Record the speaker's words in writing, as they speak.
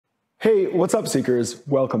Hey, what's up, seekers?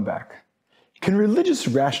 Welcome back. Can religious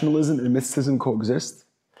rationalism and mysticism coexist?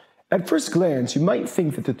 At first glance, you might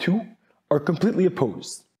think that the two are completely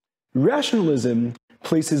opposed. Rationalism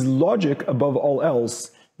places logic above all else,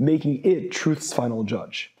 making it truth's final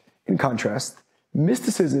judge. In contrast,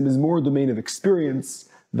 mysticism is more a domain of experience,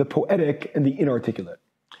 the poetic, and the inarticulate.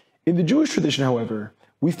 In the Jewish tradition, however,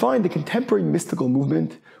 we find a contemporary mystical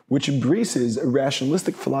movement which embraces a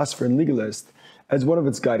rationalistic philosopher and legalist as one of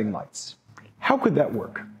its guiding lights. How could that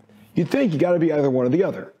work? You'd think you gotta be either one or the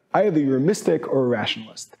other. Either you're a mystic or a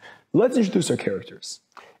rationalist. Let's introduce our characters.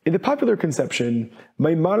 In the popular conception,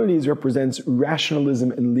 Maimonides represents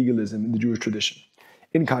rationalism and legalism in the Jewish tradition.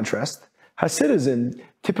 In contrast, Hasidism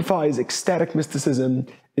typifies ecstatic mysticism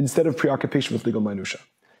instead of preoccupation with legal minutiae.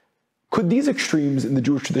 Could these extremes in the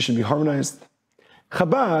Jewish tradition be harmonized?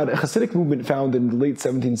 Chabad, a Hasidic movement founded in the late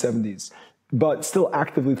 1770s, but still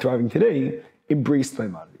actively thriving today, embraced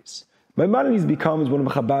Maimonides. Maimonides becomes one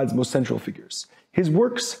of Chabad's most central figures. His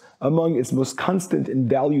works among its most constant and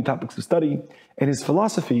valued topics of study, and his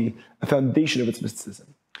philosophy a foundation of its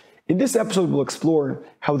mysticism. In this episode, we'll explore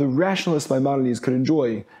how the rationalist Maimonides could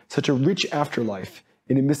enjoy such a rich afterlife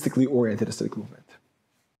in a mystically oriented Hasidic movement.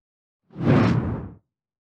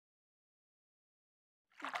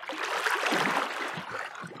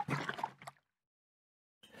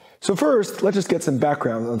 So first, let's just get some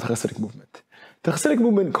background on the Hasidic movement. The Hasidic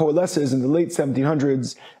movement coalesces in the late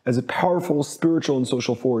 1700s as a powerful spiritual and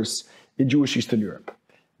social force in Jewish Eastern Europe.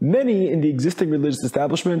 Many in the existing religious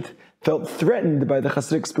establishment felt threatened by the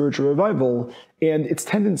Hasidic spiritual revival and its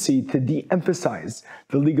tendency to de-emphasize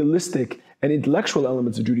the legalistic and intellectual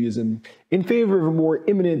elements of Judaism in favor of a more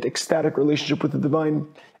immanent, ecstatic relationship with the divine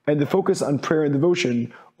and the focus on prayer and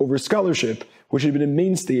devotion over scholarship, which had been a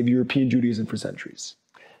mainstay of European Judaism for centuries.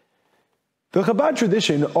 The Chabad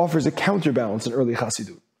tradition offers a counterbalance in early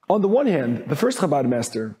Hasidut. On the one hand, the first Chabad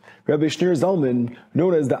master, Rabbi Shneur Zalman,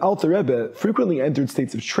 known as the Alter Rebbe, frequently entered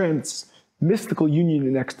states of trance, mystical union,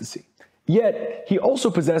 and ecstasy. Yet, he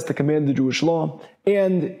also possessed the command of Jewish law,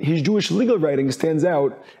 and his Jewish legal writing stands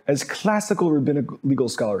out as classical rabbinic legal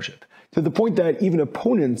scholarship, to the point that even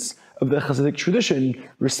opponents of the Hasidic tradition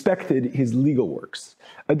respected his legal works.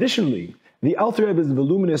 Additionally, the Alter Rebbe's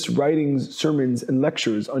voluminous writings, sermons, and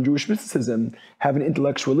lectures on Jewish mysticism have an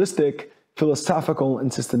intellectualistic, philosophical,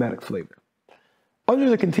 and systematic flavor. Under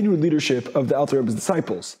the continued leadership of the Alter Rebbe's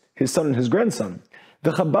disciples, his son and his grandson,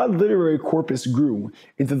 the Chabad literary corpus grew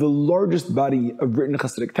into the largest body of written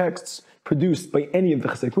Hasidic texts produced by any of the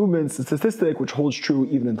Hasidic movements, a statistic which holds true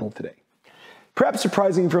even until today. Perhaps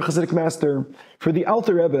surprising for a Hasidic master, for the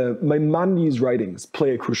Alter Rebbe, Maimonides' writings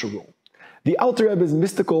play a crucial role. The Alter Rebbe's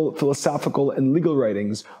mystical, philosophical, and legal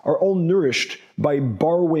writings are all nourished by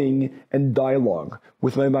borrowing and dialogue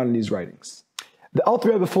with Maimonides' writings. The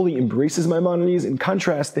Alter Rebbe fully embraces Maimonides in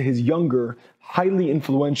contrast to his younger, highly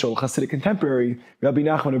influential Hasidic contemporary, Rabbi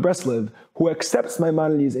Nachman of Breslev, who accepts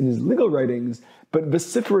Maimonides in his legal writings, but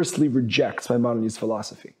vociferously rejects Maimonides'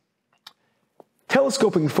 philosophy.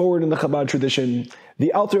 Telescoping forward in the Chabad tradition,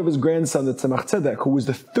 the Alter Rebbe's grandson, the Tzemach Tzedek, who was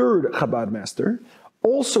the third Chabad master,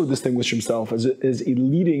 also distinguished himself as a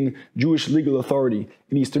leading Jewish legal authority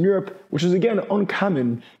in Eastern Europe, which is again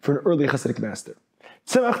uncommon for an early Hasidic master.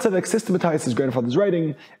 Tzemach Tzedek systematized his grandfather's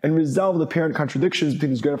writing and resolved the apparent contradictions between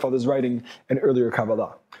his grandfather's writing and earlier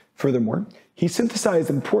Kabbalah. Furthermore, he synthesized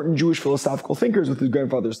important Jewish philosophical thinkers with his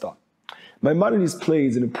grandfather's thought. Maimonides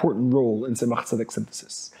plays an important role in Tzemach Tzedek's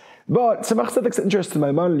synthesis. But Tzemach Tzedek's interest in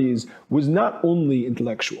Maimonides was not only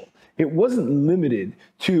intellectual. It wasn't limited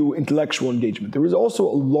to intellectual engagement. There was also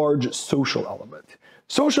a large social element.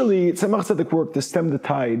 Socially, Tzemach Tzedek worked to stem the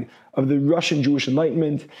tide of the Russian Jewish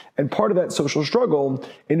Enlightenment, and part of that social struggle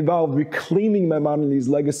involved reclaiming Maimonides'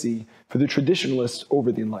 legacy for the traditionalists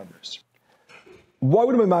over the Enlighteners. Why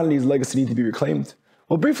would Maimonides' legacy need to be reclaimed?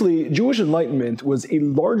 Well, briefly, Jewish Enlightenment was a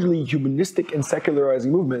largely humanistic and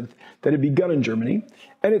secularizing movement that had begun in Germany,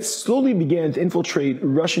 and it slowly began to infiltrate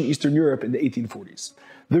Russian Eastern Europe in the 1840s.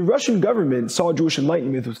 The Russian government saw Jewish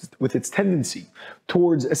Enlightenment with its tendency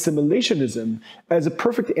towards assimilationism as a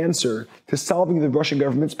perfect answer to solving the Russian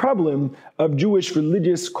government's problem of Jewish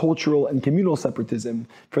religious, cultural, and communal separatism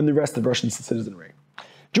from the rest of Russian citizenry.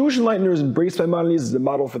 Jewish Enlighteners embraced Maimonides as a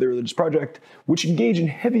model for their religious project, which engaged in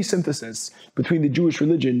heavy synthesis between the Jewish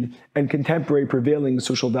religion and contemporary prevailing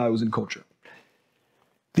social values and culture.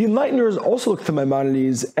 The Enlighteners also looked to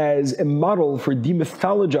Maimonides as a model for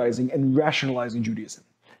demythologizing and rationalizing Judaism.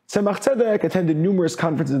 Tzemach Tzedek attended numerous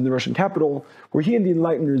conferences in the Russian capital, where he and the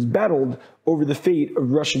Enlighteners battled over the fate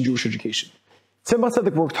of Russian Jewish education. Chabad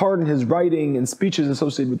Hasidic worked hard in his writing and speeches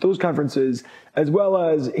associated with those conferences, as well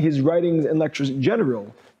as his writings and lectures in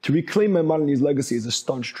general, to reclaim Maimonides' legacy as a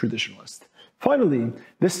staunch traditionalist. Finally,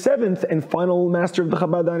 the seventh and final master of the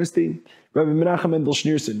Chabad dynasty, Rabbi Menachem Mendel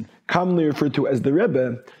Schneerson, commonly referred to as the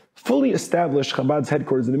Rebbe, fully established Chabad's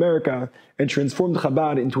headquarters in America and transformed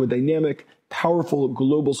Chabad into a dynamic, powerful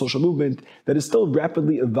global social movement that is still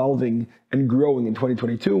rapidly evolving and growing in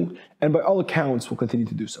 2022, and by all accounts will continue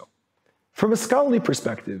to do so. From a scholarly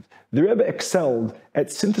perspective, the Rebbe excelled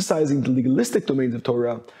at synthesizing the legalistic domains of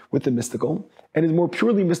Torah with the mystical, and his more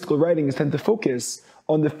purely mystical writings tend to focus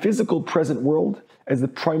on the physical present world as the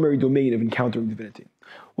primary domain of encountering divinity.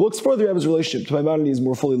 We'll explore the Rebbe's relationship to Maimonides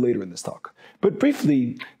more fully later in this talk. But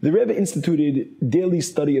briefly, the Rebbe instituted daily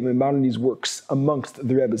study of Maimonides' works amongst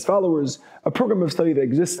the Rebbe's followers, a program of study that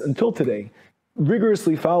exists until today,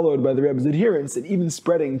 rigorously followed by the Rebbe's adherents and even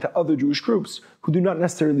spreading to other Jewish groups who do not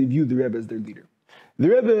necessarily view the Rebbe as their leader. The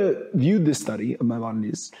Rebbe viewed this study of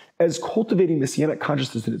Maimonides as cultivating messianic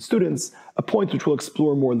consciousness in its students, a point which we'll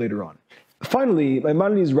explore more later on. Finally,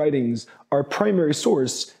 Maimonides' writings are a primary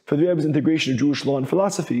source for the Rebbe's integration of Jewish law and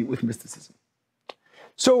philosophy with mysticism.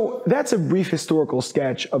 So that's a brief historical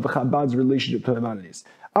sketch of Chabad's relationship to Maimonides.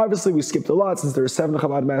 Obviously, we skipped a lot since there are 7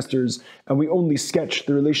 Chabad masters, and we only sketched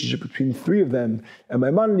the relationship between 3 of them and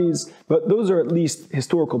Maimonides, but those are at least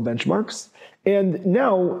historical benchmarks. And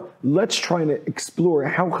now, let's try to explore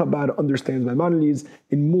how Chabad understands Maimonides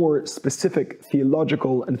in more specific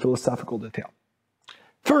theological and philosophical detail.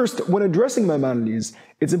 First, when addressing Maimonides,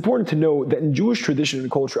 it's important to know that in Jewish tradition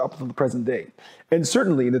and culture up until the present day, and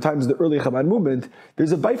certainly in the times of the early Chabad movement,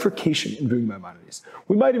 there's a bifurcation in viewing Maimonides.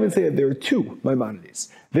 We might even say that there are 2 Maimonides.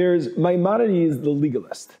 There's Maimonides the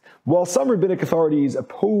legalist. While some rabbinic authorities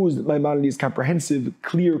opposed Maimonides' comprehensive,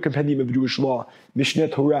 clear compendium of Jewish law,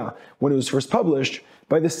 Mishneh Torah, when it was first published,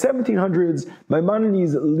 by the 1700s,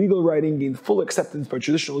 Maimonides' legal writing gained full acceptance by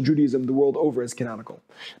traditional Judaism the world over as canonical.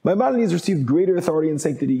 Maimonides received greater authority and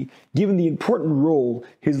sanctity, given the important role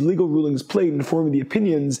his legal rulings played in forming the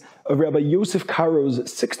opinions of Rabbi Yosef Karo's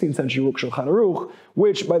 16th century work Shulchan Aruch,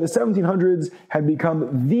 which by the 1700s had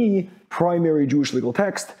become the primary Jewish legal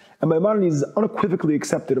text, and Maimonides is unequivocally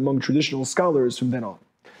accepted among traditional scholars from then on.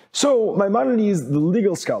 So, Maimonides, the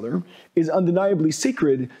legal scholar, is undeniably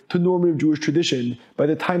sacred to normative Jewish tradition by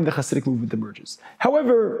the time the Hasidic movement emerges.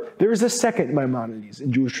 However, there is a second Maimonides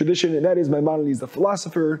in Jewish tradition, and that is Maimonides the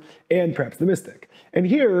philosopher and perhaps the mystic. And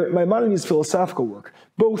here, Maimonides' philosophical work,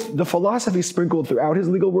 both the philosophy sprinkled throughout his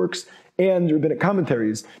legal works and rabbinic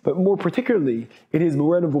commentaries, but more particularly in his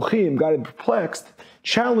Moreh Nevuchim, Guide and Perplexed,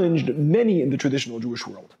 challenged many in the traditional Jewish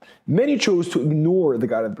world. Many chose to ignore the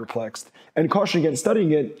Guide of the Perplexed and caution against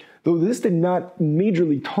studying it, though this did not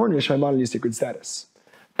majorly tarnish Maimonides' sacred status.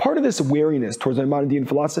 Part of this wariness towards Maimonidean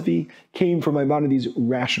philosophy came from Maimonides'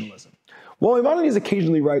 rationalism. While Maimonides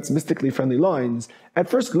occasionally writes mystically friendly lines, at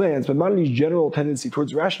first glance, Maimonides' general tendency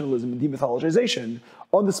towards rationalism and demythologization,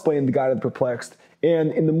 on display in the Guide of the Perplexed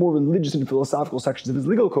and in the more religious and philosophical sections of his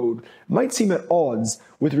legal code, might seem at odds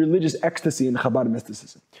with religious ecstasy and Chabad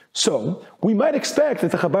mysticism. So, we might expect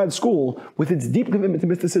that the Chabad school, with its deep commitment to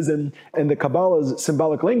mysticism and the Kabbalah's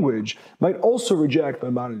symbolic language, might also reject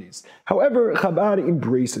Maimonides. However, Chabad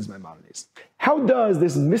embraces Maimonides. How does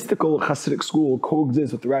this mystical Hasidic school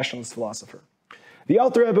coexist with the rationalist philosopher? The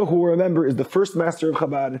Alter Rebbe, who we'll remember is the first master of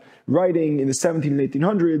Chabad, writing in the 1700s and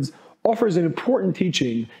 1800s, offers an important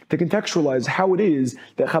teaching to contextualize how it is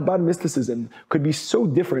that Chabad mysticism could be so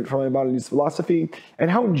different from Maimonides' philosophy, and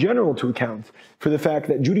how in general to account for the fact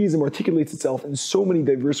that Judaism articulates itself in so many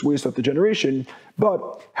diverse ways throughout the generation,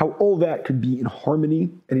 but how all that could be in harmony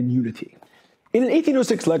and in unity. In an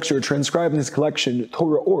 1806 lecture transcribed in his collection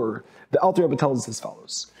Torah Or, the Alter Rebbe tells us as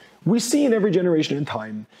follows: "We see in every generation and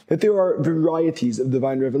time that there are varieties of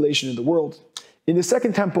divine revelation in the world. In the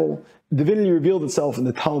Second Temple, divinity revealed itself in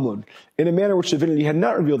the Talmud in a manner which divinity had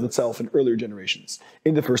not revealed itself in earlier generations.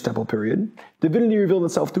 In the First Temple period, divinity revealed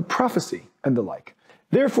itself through prophecy and the like.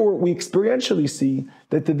 Therefore, we experientially see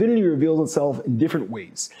that divinity reveals itself in different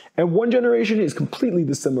ways, and one generation is completely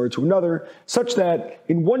dissimilar to another, such that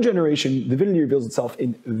in one generation, divinity reveals itself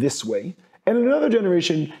in this way, and in another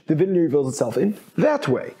generation, divinity reveals itself in that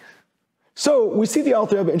way." So, we see the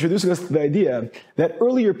Alter Rebbe introducing us to the idea that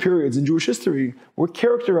earlier periods in Jewish history were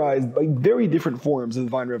characterized by very different forms of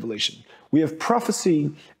divine revelation. We have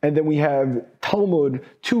prophecy, and then we have Talmud,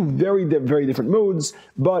 2 very different modes,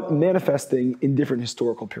 but manifesting in different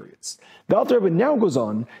historical periods. The Alter Rebbe now goes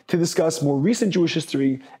on to discuss more recent Jewish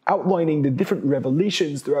history, outlining the different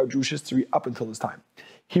revelations throughout Jewish history up until this time.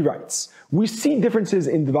 He writes, "We see differences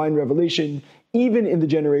in divine revelation even in the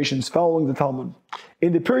generations following the Talmud.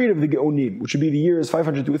 In the period of the Geonim, which would be the years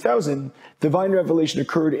 500 to 1000, divine revelation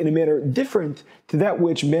occurred in a manner different to that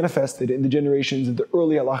which manifested in the generations of the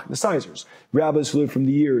early halachic decisors, rabbis who lived from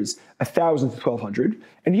the years 1000 to 1200.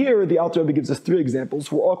 And here, the Alter Rebbe gives us three examples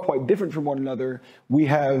who are all quite different from one another. We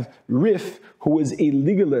have Rif, who was a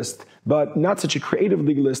legalist, but not such a creative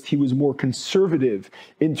legalist. He was more conservative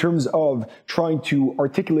in terms of trying to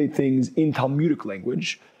articulate things in Talmudic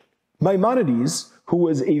language. Maimonides, who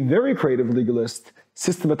was a very creative legalist,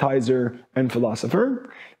 systematizer, and philosopher.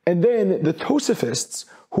 And then the Tosafists,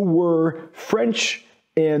 who were French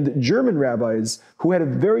and German rabbis who had a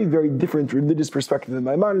very, very different religious perspective than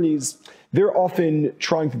Maimonides. They're often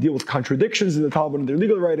trying to deal with contradictions in the Talmud and their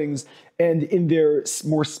legal writings, and in their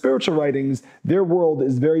more spiritual writings, their world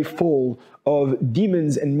is very full of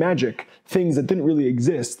demons and magic, things that didn't really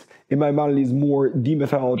exist in Maimonides' more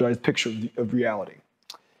demythologized picture of reality.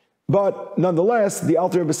 But nonetheless, the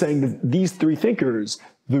Alter Rebbe is saying that these three thinkers,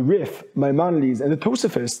 the Rif, Maimonides, and the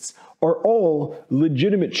Tosafists, are all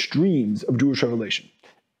legitimate streams of Jewish revelation.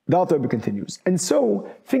 The Alter Rebbe continues, and so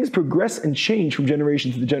things progress and change from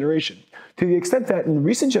generation to generation, to the extent that in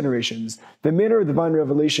recent generations, the manner of divine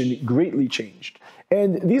revelation greatly changed.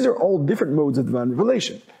 And these are all different modes of divine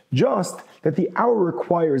revelation, just that the hour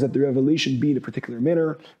requires that the revelation be in a particular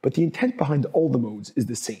manner, but the intent behind all the modes is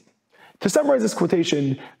the same. To summarize this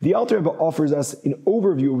quotation, the Alter Rebbe offers us an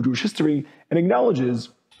overview of Jewish history and acknowledges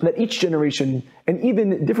that each generation, and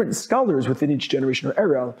even different scholars within each generation or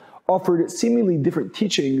era, offered seemingly different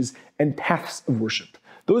teachings and paths of worship.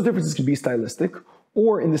 Those differences could be stylistic,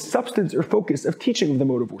 or in the substance or focus of teaching of the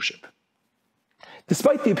mode of worship.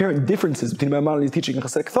 Despite the apparent differences between Maimonides' teaching and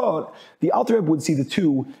Hasidic thought, the Alter Rebbe would see the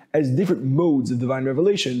two as different modes of divine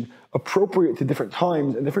revelation, appropriate to different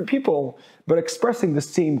times and different people, but expressing the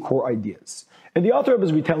same core ideas. And the Alter Rebbe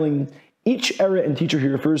is retelling each era and teacher he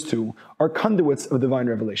refers to are conduits of divine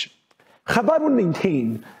revelation. Chabad would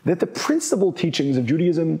maintain that the principal teachings of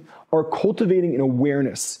Judaism are cultivating an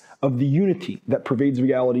awareness of the unity that pervades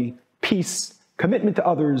reality, peace, commitment to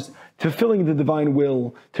others, to fulfilling the divine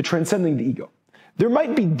will, to transcending the ego. There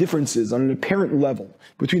might be differences on an apparent level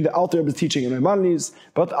between the Alter Rebbe's teaching and Maimonides,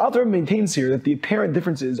 but the Alter Rebbe maintains here that the apparent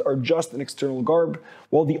differences are just an external garb,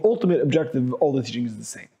 while the ultimate objective of all the teachings is the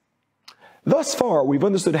same. Thus far, we've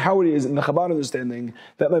understood how it is in the Chabad understanding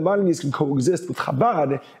that Maimonides can coexist with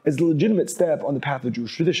Chabad as a legitimate step on the path of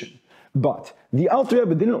Jewish tradition. But the Alter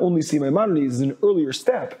Rebbe didn't only see Maimonides as an earlier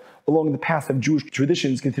step along the path of Jewish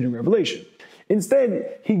tradition's continuing revelation.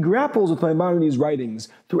 Instead, he grapples with Maimonides' writings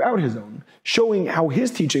throughout his own, showing how his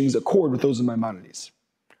teachings accord with those of Maimonides.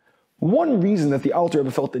 One reason that the Alter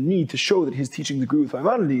Rebbe felt the need to show that his teachings agree with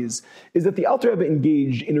Maimonides is that the Alter Rebbe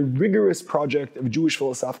engaged in a rigorous project of Jewish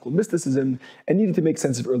philosophical mysticism and needed to make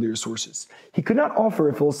sense of earlier sources. He could not offer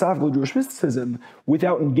a philosophical Jewish mysticism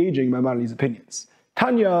without engaging Maimonides' opinions.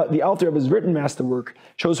 Tanya, the Alter Rebbe's written masterwork,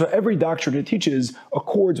 shows how every doctrine it teaches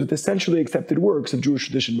accords with essentially accepted works of Jewish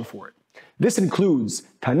tradition before it. This includes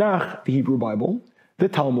Tanakh, the Hebrew Bible, the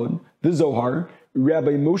Talmud, the Zohar,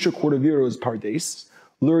 Rabbi Moshe Cordovero's Pardes,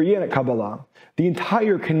 Lurianic Kabbalah, the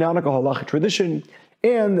entire canonical halachic tradition,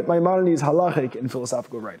 and Maimonides' halachic and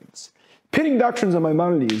philosophical writings. Pinning doctrines on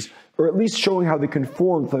Maimonides, or at least showing how they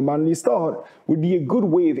conform to Maimonides' thought, would be a good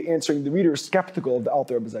way of answering the reader skeptical of the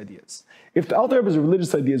Alter Rebbe's ideas. If the Alter Rebbe's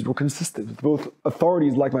religious ideas were consistent with both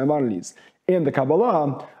authorities like Maimonides and the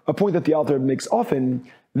Kabbalah, a point that the Alter Rebbe makes often,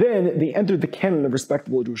 then they entered the canon of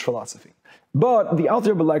respectable Jewish philosophy. But the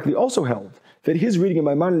Alter Rebbe likely also held that his reading of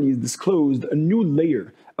Maimonides disclosed a new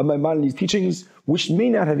layer of Maimonides' teachings which may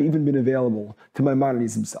not have even been available to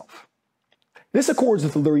Maimonides himself. This accords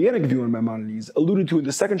with the Lurianic view on Maimonides, alluded to in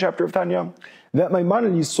the second chapter of Tanya, that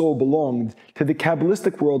Maimonides' soul belonged to the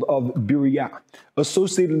kabbalistic world of Biriyah,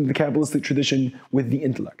 associated in the kabbalistic tradition with the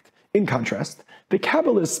intellect. In contrast, the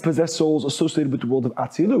Kabbalists possess souls associated with the world of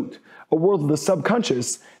Atzilut, a world of the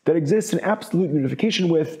subconscious that exists in absolute unification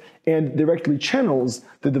with and directly channels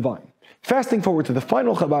the divine. Fasting forward to the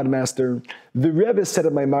final Chabad master, the Rebbe set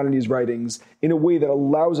up Maimonides' writings in a way that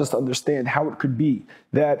allows us to understand how it could be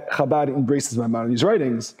that Chabad embraces Maimonides'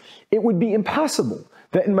 writings. It would be impossible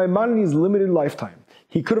that in Maimonides' limited lifetime,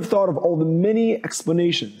 he could have thought of all the many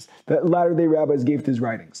explanations that latter-day rabbis gave to his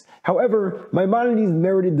writings. However, Maimonides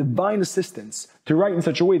merited divine assistance to write in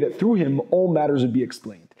such a way that through him all matters would be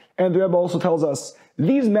explained. And the Rebbe also tells us,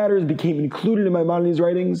 these matters became included in Maimonides'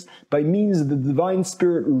 writings by means of the divine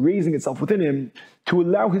spirit raising itself within him to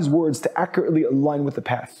allow his words to accurately align with the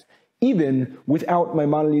path, even without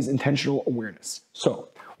Maimonides' intentional awareness. So,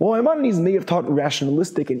 While Maimonides may have taught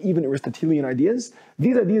rationalistic and even Aristotelian ideas,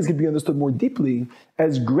 these ideas can be understood more deeply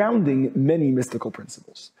as grounding many mystical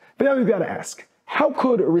principles. But now we've got to ask, how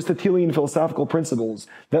could Aristotelian philosophical principles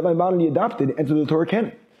that Maimonides adopted enter the Torah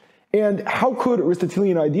canon? And how could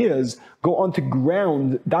Aristotelian ideas go on to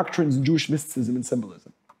ground doctrines in Jewish mysticism and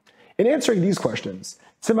symbolism? In answering these questions,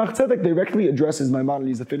 Tzemach Tzedek directly addresses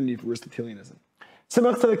Maimonides' affinity for Aristotelianism.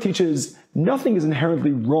 Tzemach Tzedek teaches nothing is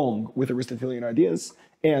inherently wrong with Aristotelian ideas,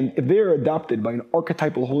 and if they are adopted by an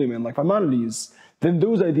archetypal holy man like Maimonides, then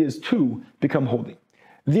those ideas too become holy.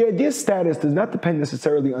 The idea's status does not depend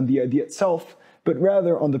necessarily on the idea itself, but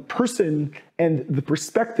rather on the person and the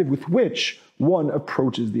perspective with which one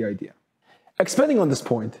approaches the idea. Expanding on this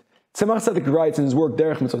point, Tzemach Tzedek writes in his work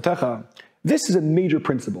Derech Mitzotecha, this is a major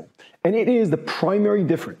principle, and it is the primary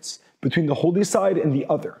difference between the holy side and the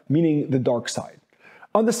other, meaning the dark side.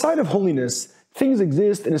 On the side of holiness, things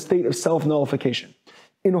exist in a state of self-nullification.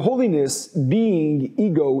 In holiness, being,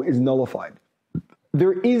 ego, is nullified.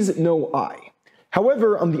 There is no I.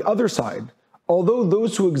 However, on the other side, although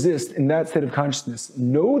those who exist in that state of consciousness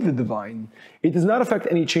know the divine, it does not affect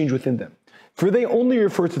any change within them. For they only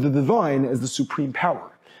refer to the divine as the supreme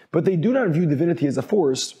power, but they do not view divinity as a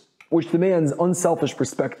force which demands unselfish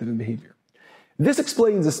perspective and behavior. This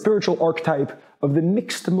explains the spiritual archetype of the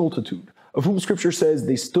mixed multitude, of whom Scripture says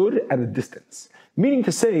they stood at a distance, meaning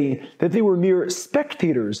to say that they were mere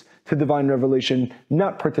spectators to divine revelation,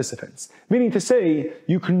 not participants. Meaning to say,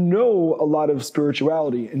 you can know a lot of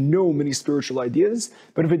spirituality and know many spiritual ideas,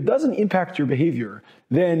 but if it doesn't impact your behavior,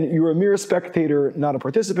 then you're a mere spectator, not a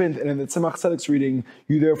participant, and in the Tzemach Tzedek's reading,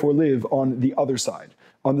 you therefore live on the other side,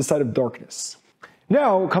 on the side of darkness.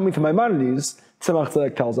 Now, coming to Maimonides, Tzemach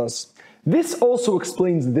Tzedek tells us, this also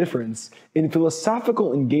explains the difference in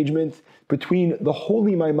philosophical engagement between the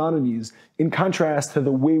holy Maimonides in contrast to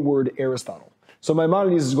the wayward Aristotle. So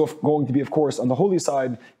Maimonides is going to be, of course, on the holy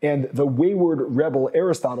side, and the wayward rebel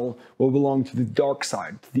Aristotle will belong to the dark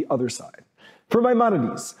side, to the other side. For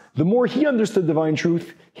Maimonides, the more he understood divine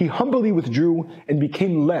truth, he humbly withdrew and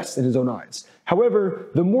became less in his own eyes. However,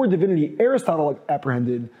 the more divinity Aristotle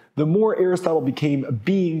apprehended, the more Aristotle became a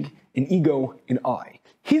being, an ego, an I.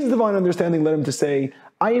 His divine understanding led him to say,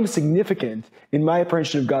 I am significant in my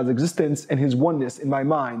apprehension of God's existence and his oneness in my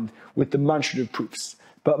mind with demonstrative proofs.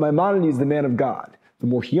 But Maimonides, the man of God, the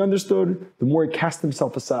more he understood, the more he cast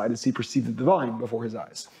himself aside as he perceived the divine before his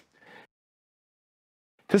eyes.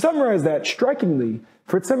 To summarize that, strikingly,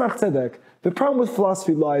 for Tzemach Tzedek, the problem with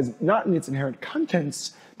philosophy lies not in its inherent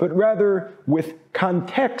contents, but rather with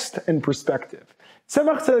context and perspective.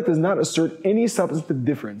 Tzemach Tzedek does not assert any substantive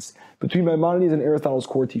difference between Maimonides and Aristotle's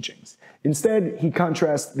core teachings. Instead, he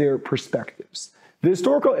contrasts their perspectives. The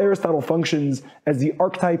historical Aristotle functions as the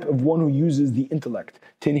archetype of one who uses the intellect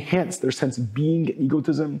to enhance their sense of being and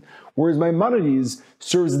egotism, whereas Maimonides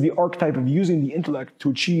serves as the archetype of using the intellect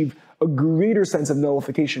to achieve a greater sense of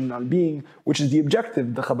nullification and non-being, which is the objective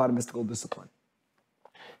of the Chabad mystical discipline.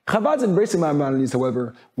 Chabad's embracing Maimonides,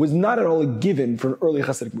 however, was not at all a given for an early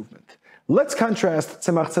Hasidic movement. Let's contrast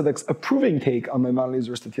Tzemach Tzedek's approving take on Maimonides'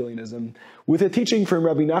 Aristotelianism with a teaching from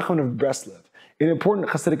Rabbi Nachman of Breslev, an important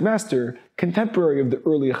Hasidic master, contemporary of the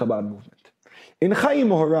early Chabad movement. In Chaim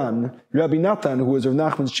Moharan, Rabbi Natan, who was Rav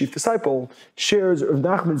Nachman's chief disciple, shares Rav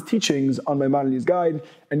Nachman's teachings on Maimonides' guide,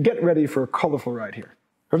 and get ready for a colorful ride here.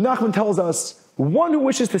 Rav Nachman tells us, one who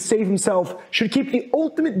wishes to save himself should keep the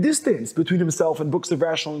ultimate distance between himself and books of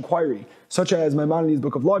rational inquiry, such as Maimonides'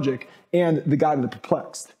 Book of Logic and The Guide of the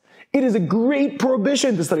Perplexed. It is a great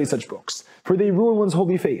prohibition to study such books, for they ruin one's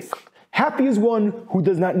holy faith. Happy is one who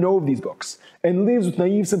does not know of these books and lives with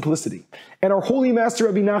naive simplicity. And our holy master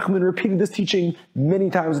Rabbi Nachman repeated this teaching many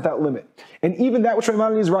times without limit. And even that which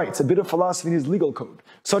Maimonides writes, a bit of philosophy in his legal code,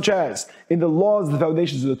 such as in the laws of the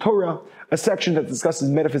foundations of the Torah, a section that discusses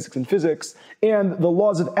metaphysics and physics, and the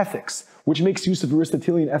laws of ethics, which makes use of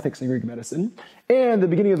Aristotelian ethics and Greek medicine, and the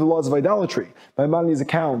beginning of the laws of idolatry, Maimonides'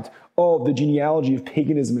 account of the genealogy of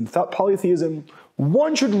paganism and polytheism.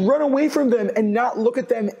 One should run away from them and not look at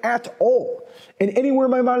them at all. And anywhere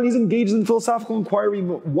Maimonides engages in philosophical inquiry,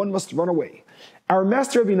 one must run away. Our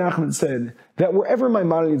master Rabbi Nachman said that wherever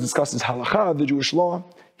Maimonides discusses halakha, the Jewish law,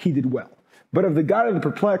 he did well. But of the God of the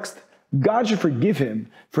perplexed, God should forgive him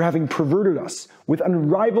for having perverted us with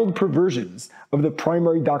unrivaled perversions of the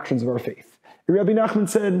primary doctrines of our faith. Rabbi Nachman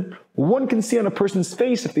said, one can see on a person's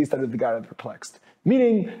face if they study the God of the perplexed,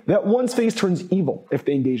 meaning that one's face turns evil if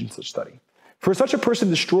they engage in such study. For such a person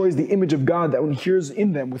destroys the image of God that one hears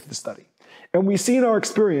in them with the study. And we see in our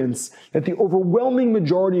experience that the overwhelming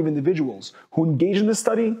majority of individuals who engage in this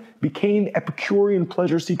study became Epicurean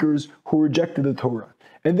pleasure seekers who rejected the Torah.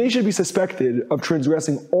 and they should be suspected of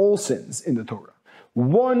transgressing all sins in the Torah.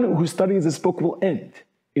 One who studies this book will end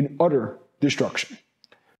in utter destruction.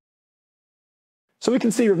 So we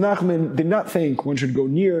can see Rav Nachman did not think one should go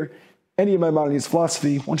near any of Maimonides'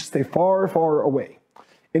 philosophy. One should stay far, far away.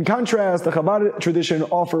 In contrast, the Chabad tradition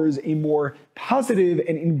offers a more positive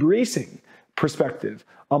and embracing perspective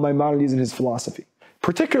on Maimonides and his philosophy,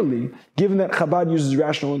 particularly given that Chabad uses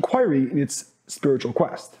rational inquiry in its spiritual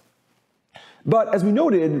quest. But as we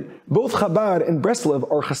noted, both Chabad and Breslov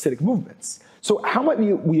are Hasidic movements. So how might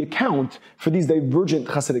we account for these divergent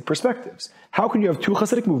Hasidic perspectives? How can you have two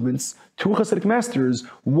Hasidic movements, two Hasidic masters,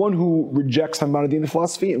 one who rejects Maimonidean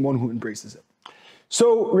philosophy and one who embraces it?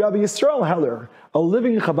 So Rabbi Yisrael Heller, a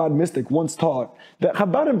living Chabad mystic, once taught that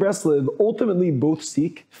Chabad and Breslov ultimately both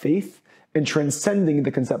seek faith and transcending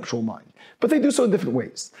the conceptual mind. But they do so in different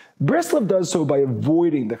ways. Breslov does so by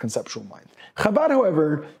avoiding the conceptual mind. Chabad,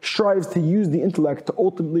 however, strives to use the intellect to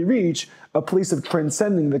ultimately reach a place of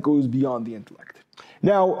transcending that goes beyond the intellect.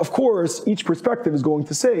 Now, of course, each perspective is going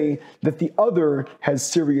to say that the other has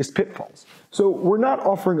serious pitfalls. So we're not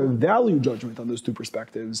offering a value judgment on those two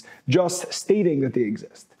perspectives, just stating that they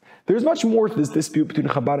exist. There's much more to this dispute between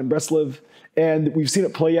Chabad and Breslov, and we've seen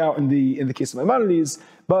it play out in the case of Maimonides,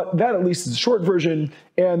 but that at least is a short version,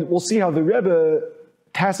 and we'll see how the Rebbe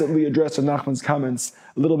tacitly addressed Nachman's comments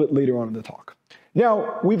a little bit later on in the talk.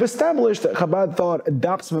 Now, we've established that Chabad thought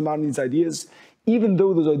adopts Maimonides' ideas, even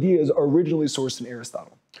though those ideas are originally sourced in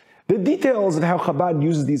Aristotle. The details of how Chabad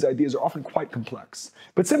uses these ideas are often quite complex,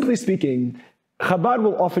 but simply speaking, Chabad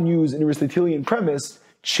will often use an Aristotelian premise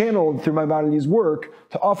channeled through Maimonides' work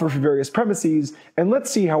to offer for various premises, and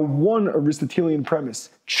let's see how one Aristotelian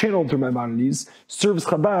premise channeled through Maimonides serves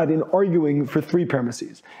Chabad in arguing for three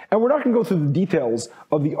premises. And we're not going to go through the details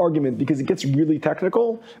of the argument because it gets really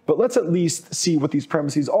technical, but let's at least see what these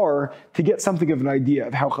premises are to get something of an idea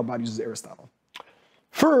of how Chabad uses Aristotle.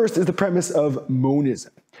 First is the premise of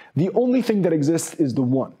monism. The only thing that exists is the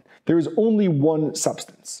one. There is only one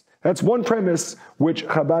substance. That's one premise which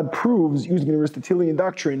Chabad proves using an Aristotelian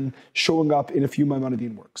doctrine showing up in a few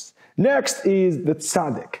Maimonidean works. Next is the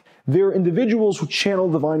tzaddik. They are individuals who channel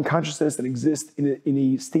divine consciousness and exist in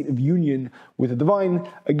a state of union with the divine.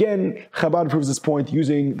 Again, Chabad proves this point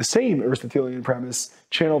using the same Aristotelian premise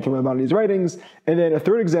channeled through Maimonides' writings. And then a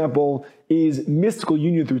third example is mystical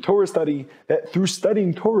union through Torah study, that through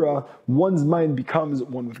studying Torah, one's mind becomes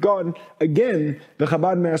one with God. Again, the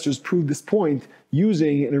Chabad masters proved this point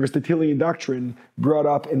using an Aristotelian doctrine brought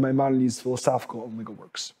up in Maimonides' philosophical and legal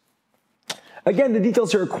works. Again, the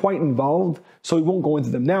details here are quite involved, so we won't go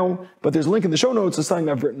into them now, but there's a link in the show notes to something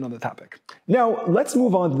I've written on the topic. Now, let's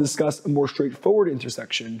move on to discuss a more straightforward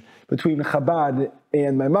intersection between Chabad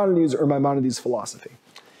and Maimonides or Maimonides' philosophy.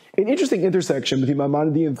 An interesting intersection between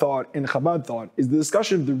Maimonidean thought and Chabad thought is the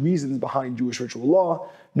discussion of the reasons behind Jewish ritual law,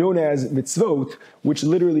 known as mitzvot, which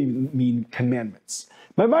literally mean commandments.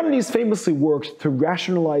 Maimonides famously worked to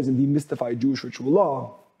rationalize and demystify Jewish ritual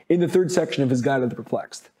law in the third section of his Guide of the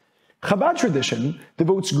Perplexed. Chabad tradition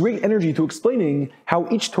devotes great energy to explaining how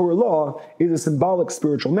each Torah law is a symbolic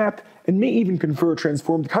spiritual map and may even confer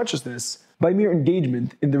transformed consciousness by mere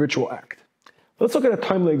engagement in the ritual act. Let's look at a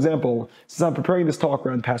timely example since I'm preparing this talk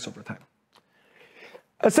around Passover time.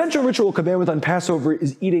 A central ritual commandment on Passover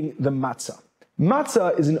is eating the matzah.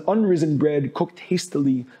 Matzah is an unrisen bread cooked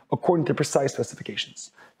hastily according to precise specifications.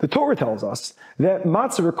 The Torah tells us that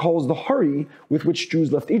matzah recalls the hurry with which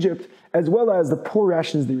Jews left Egypt, as well as the poor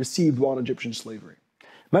rations they received while in Egyptian slavery.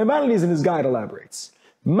 Maimonides in his guide elaborates,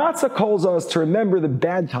 matzah calls us to remember the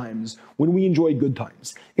bad times when we enjoy good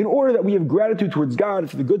times, in order that we have gratitude towards God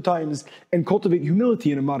for the good times and cultivate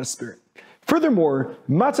humility and a modest spirit. Furthermore,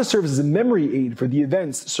 matzah serves as a memory aid for the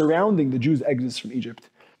events surrounding the Jews' exodus from Egypt,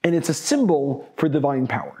 and it's a symbol for divine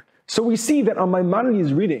power. So we see that on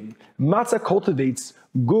Maimonides' reading, matzah cultivates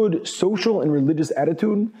good social and religious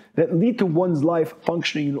attitude that lead to one's life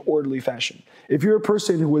functioning in an orderly fashion. If you're a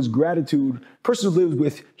person who has gratitude, a person who lives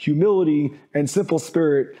with humility and simple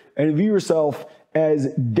spirit, and view yourself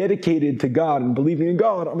as dedicated to God and believing in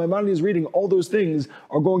God, on Maimonides' reading, all those things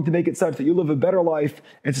are going to make it such that you live a better life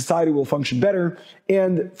and society will function better.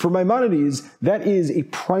 And for Maimonides, that is a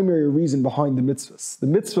primary reason behind the mitzvahs. The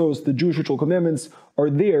mitzvahs, the Jewish ritual commandments, are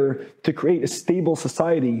there to create a stable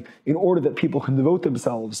society in order that people can devote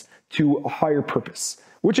themselves to a higher purpose,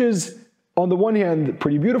 which is, on the one hand,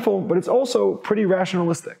 pretty beautiful, but it's also pretty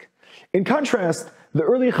rationalistic. In contrast, the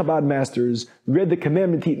early Chabad masters read the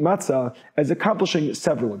commandment to eat matzah as accomplishing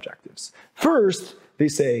several objectives. First, they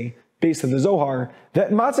say, based on the Zohar,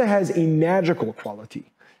 that matzah has a magical quality,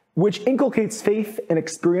 which inculcates faith and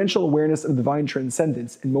experiential awareness of divine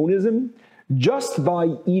transcendence and monism, just by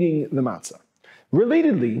eating the matzah.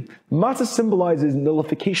 Relatedly, matzah symbolizes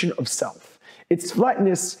nullification of self. Its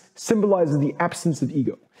flatness symbolizes the absence of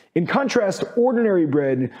ego. In contrast, ordinary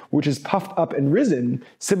bread, which is puffed up and risen,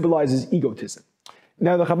 symbolizes egotism.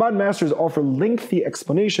 Now, the Chabad masters offer lengthy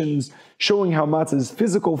explanations showing how matzah's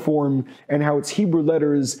physical form and how its Hebrew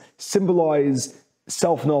letters symbolize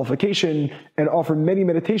self-nullification, and offer many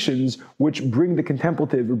meditations which bring the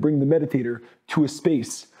contemplative or bring the meditator to a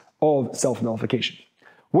space of self-nullification.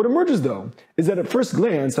 What emerges, though, is that at first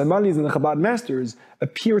glance, Maimonides and the Chabad masters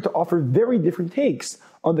appear to offer very different takes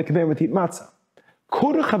on the commandment to eat matzah.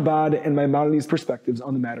 Could Chabad and Maimonides' perspectives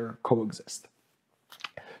on the matter coexist?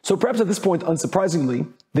 So perhaps at this point, unsurprisingly,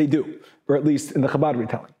 they do, or at least in the Chabad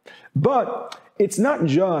retelling. But it's not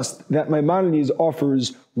just that Maimonides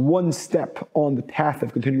offers one step on the path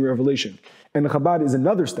of continuing revelation, and the Chabad is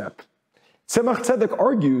another step. Tzemach Tzedek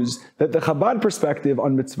argues that the Chabad perspective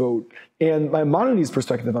on mitzvot and Maimonides'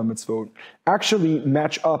 perspective on mitzvot actually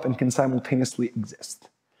match up and can simultaneously exist.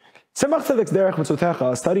 Tzemach Tzedek's Derech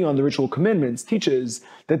Mitzotecha, study on the ritual commandments, teaches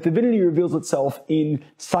that divinity reveals itself in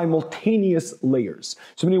simultaneous layers.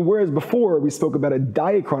 So meaning, whereas before we spoke about a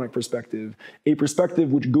diachronic perspective, a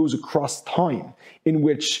perspective which goes across time, in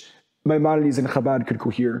which Maimonides and Chabad could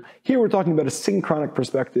cohere, here we're talking about a synchronic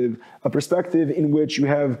perspective, a perspective in which you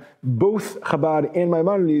have both Chabad and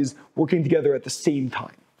Maimonides working together at the same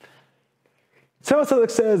time. Tzemach Tzedek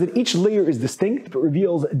says that each layer is distinct, but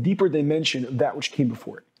reveals a deeper dimension of that which came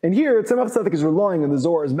before it. And here, Tzemach Tzedek is relying on the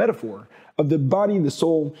Zohar's metaphor of the body, the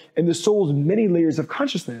soul, and the soul's many layers of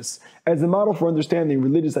consciousness as the model for understanding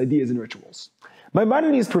religious ideas and rituals.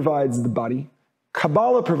 Maimonides provides the body,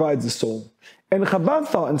 Kabbalah provides the soul, and Chabad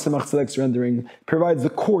thought in Tzemach Tzedek's rendering provides the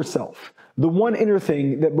core self, the one inner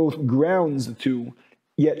thing that both grounds the two,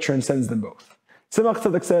 yet transcends them both. Tzemach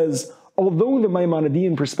Tzedek says, although the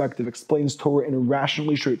Maimonidean perspective explains Torah in a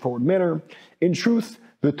rationally straightforward manner, in truth,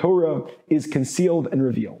 the Torah is concealed and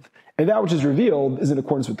revealed. And that which is revealed is in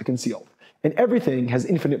accordance with the concealed. And everything has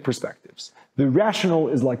infinite perspectives. The rational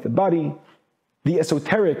is like the body, the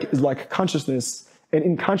esoteric is like consciousness, and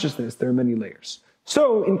in consciousness there are many layers.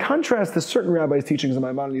 So, in contrast to certain rabbis' teachings on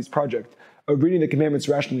Maimonides' project of reading the commandments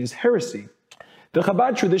rationally as heresy, the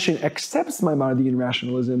Chabad tradition accepts Maimonidean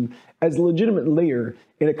rationalism as a legitimate layer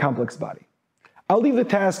in a complex body. I'll leave the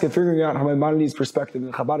task of figuring out how Maimonides' perspective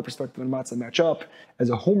and the Chabad perspective on matzah match up as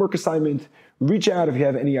a homework assignment. Reach out if you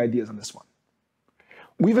have any ideas on this one.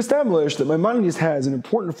 We've established that Maimonides has an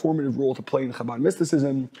important formative role to play in Chabad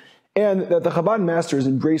mysticism, and that the Chabad masters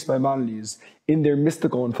embrace Maimonides in their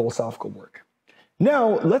mystical and philosophical work.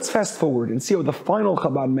 Now, let's fast forward and see how the final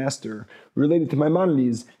Chabad master related to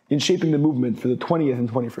Maimonides in shaping the movement for the 20th and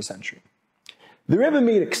 21st century. The Rebbe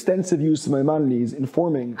made extensive use of Maimonides in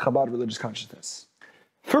forming Chabad religious consciousness.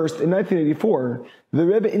 First, in 1984, the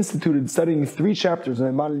Rebbe instituted studying 3 chapters of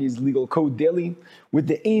Maimonides' legal code daily with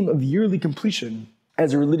the aim of yearly completion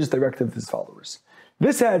as a religious directive to his followers.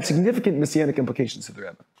 This had significant messianic implications for the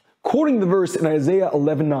Rebbe. Quoting the verse in Isaiah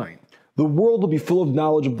 11:9, "The world will be full of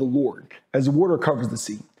knowledge of the Lord, as water covers the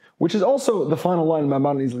sea," which is also the final line of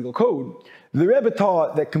Maimonides' legal code, the Rebbe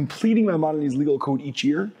taught that completing Maimonides' legal code each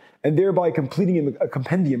year, and thereby completing a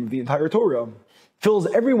compendium of the entire Torah, fills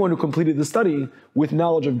everyone who completed the study with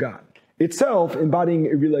knowledge of God, itself embodying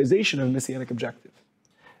a realization of a messianic objective.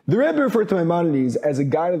 The Rebbe referred to Maimonides as a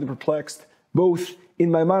guide of the perplexed, both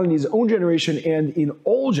in Maimonides' own generation and in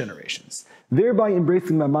all generations, thereby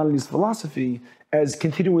embracing Maimonides' philosophy as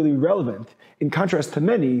continually relevant, in contrast to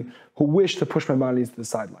many who wish to push Maimonides to the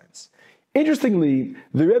sidelines. Interestingly,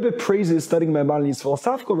 the Rebbe praises studying Maimonides'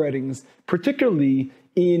 philosophical writings, particularly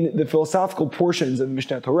in the philosophical portions of the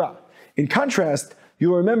Mishnah Torah. In contrast,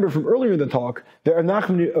 you'll remember from earlier in the talk that Rav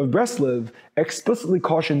Nachman of Breslev explicitly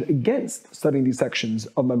cautioned against studying these sections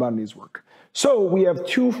of Maimonides' work. So we have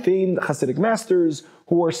 2 famed Hasidic masters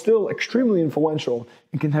who are still extremely influential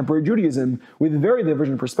in contemporary Judaism with very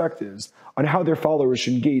divergent perspectives on how their followers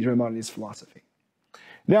should engage Maimonides' philosophy.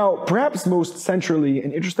 Now, perhaps most centrally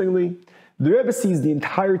and interestingly, the Rebbe sees the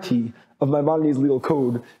entirety of Maimonides' legal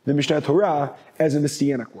code, the Mishnah Torah, as a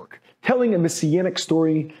messianic work, telling a messianic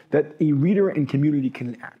story that a reader and community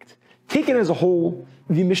can enact. Taken as a whole,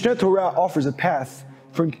 the Mishnah Torah offers a path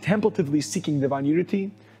from contemplatively seeking divine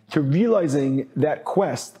unity to realizing that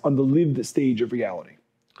quest on the lived stage of reality.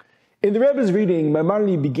 In the Rebbe's reading,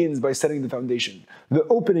 Maimonides begins by setting the foundation, the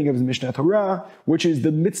opening of his Mishnah Torah, which is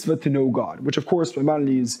the mitzvah to know God, which of course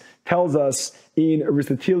Maimonides tells us in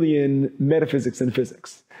Aristotelian metaphysics and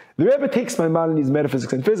physics. The Rebbe takes Maimonides'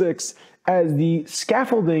 metaphysics and physics as the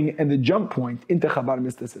scaffolding and the jump point into Chabad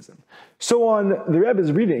mysticism. So on the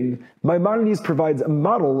Rebbe's reading, Maimonides provides a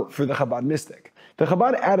model for the Chabad mystic. The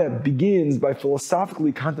Chabad adept begins by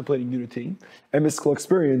philosophically contemplating unity and mystical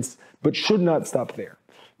experience, but should not stop there.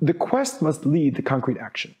 The quest must lead to concrete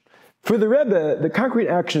action. For the Rebbe, the concrete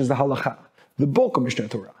action is the halacha, the bulk of Mishnah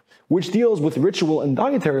Torah, which deals with ritual and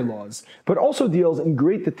dietary laws, but also deals in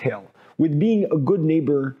great detail with being a good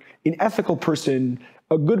neighbor, an ethical person,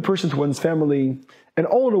 a good person to one's family, and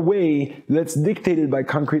all in a way that's dictated by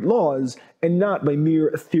concrete laws and not by mere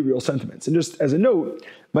ethereal sentiments. And just as a note,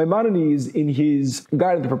 Maimonides, in his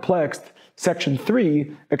Guide of the Perplexed, section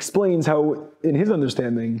 3, explains how, in his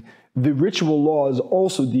understanding, the ritual laws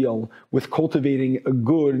also deal with cultivating a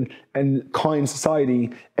good and kind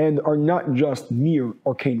society and are not just mere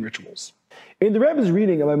arcane rituals. In the Rebbe's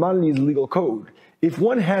reading of Maimonides' legal code, if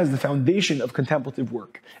one has the foundation of contemplative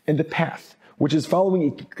work and the path, which is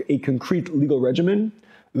following a concrete legal regimen,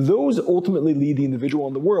 those ultimately lead the individual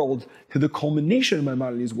and the world to the culmination of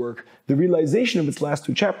Maimonides' work, the realization of its last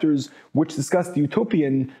two chapters, which discuss the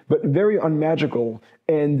utopian but very unmagical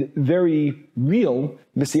and very real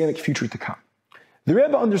messianic future to come. The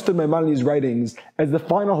Rebbe understood Maimonides' writings as the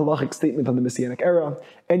final halachic statement on the Messianic era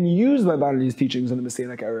and used Maimonides' teachings on the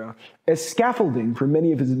Messianic era as scaffolding for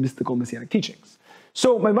many of his mystical Messianic teachings.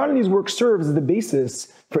 So Maimonides' work serves as the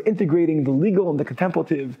basis for integrating the legal and the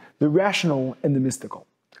contemplative, the rational and the mystical.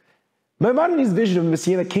 Maimonides' vision of the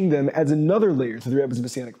Messianic kingdom adds another layer to the Rebbe's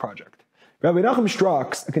Messianic project. Rabbi Nachum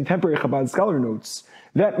Strauss, a contemporary Chabad scholar, notes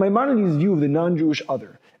that Maimonides' view of the non-Jewish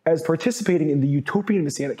other as participating in the utopian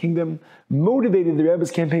Messianic kingdom motivated the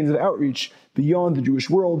Rebbe's campaigns of outreach beyond the Jewish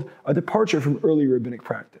world, a departure from early rabbinic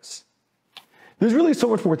practice. There's really so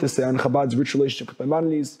much more to say on Chabad's rich relationship with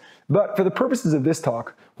Maimonides, but for the purposes of this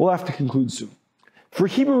talk, we'll have to conclude soon. For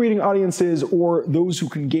Hebrew reading audiences or those who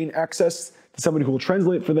can gain access to somebody who will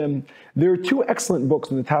translate for them, there are two excellent books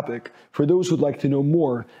on the topic for those who'd like to know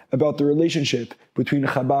more about the relationship between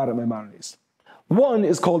Chabad and Maimonides. One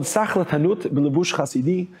is called Sachlat Hanut B'Levush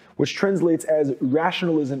Hasidi, which translates as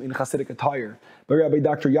Rationalism in Hasidic Attire by Rabbi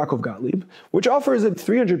Dr. Yaakov Gottlieb, which offers a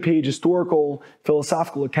 300-page historical,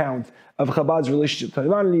 philosophical account of Chabad's relationship to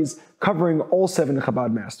Maimonides, covering all 7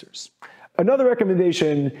 Chabad masters. Another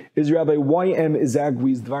recommendation is Rabbi Y.M.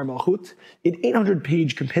 Izagwi's Dvar Malchut, an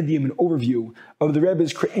 800-page compendium and overview of the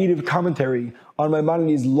Rebbe's creative commentary on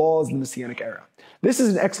Maimonides' laws in the Messianic era. This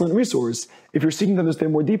is an excellent resource if you're seeking to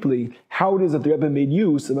understand more deeply how it is that the Rebbe made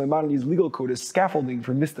use of Maimonides' legal code as scaffolding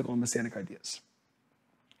for mystical and Messianic ideas.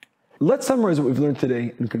 Let's summarize what we've learned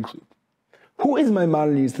today and conclude. Who is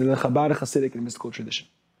Maimonides to the Chabad Hasidic and mystical tradition?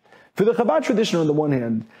 For the Chabad tradition, on the one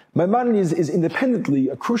hand, Maimonides is independently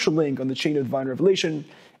a crucial link on the chain of divine revelation,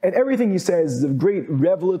 and everything he says is of great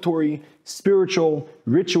revelatory, spiritual,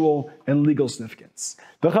 ritual, and legal significance.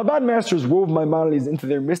 The Chabad masters wove Maimonides into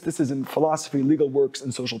their mysticism, philosophy, legal works,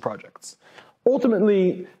 and social projects.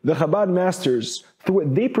 Ultimately, the Chabad masters, through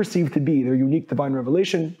what they perceived to be their unique divine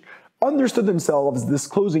revelation, understood themselves as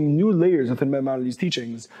disclosing new layers within Maimonides'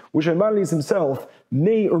 teachings, which Maimonides himself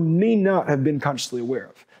may or may not have been consciously aware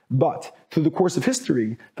of. But through the course of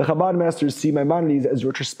history, the Chabad masters see Maimonides as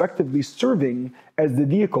retrospectively serving as the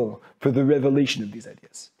vehicle for the revelation of these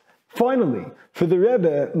ideas. Finally, for the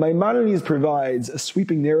Rebbe, Maimonides provides a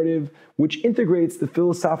sweeping narrative which integrates the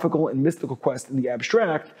philosophical and mystical quest in the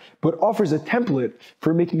abstract, but offers a template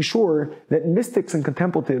for making sure that mystics and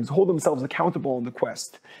contemplatives hold themselves accountable in the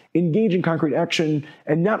quest, engage in concrete action,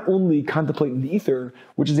 and not only contemplate in the ether,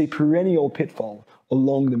 which is a perennial pitfall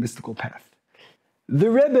along the mystical path. The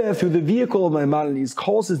Rebbe, through the vehicle of Maimonides,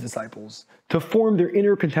 calls his disciples to form their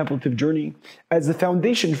inner contemplative journey as the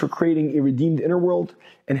foundation for creating a redeemed inner world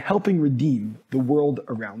and helping redeem the world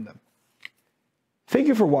around them. Thank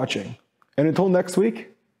you for watching, and until next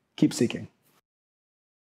week, keep seeking.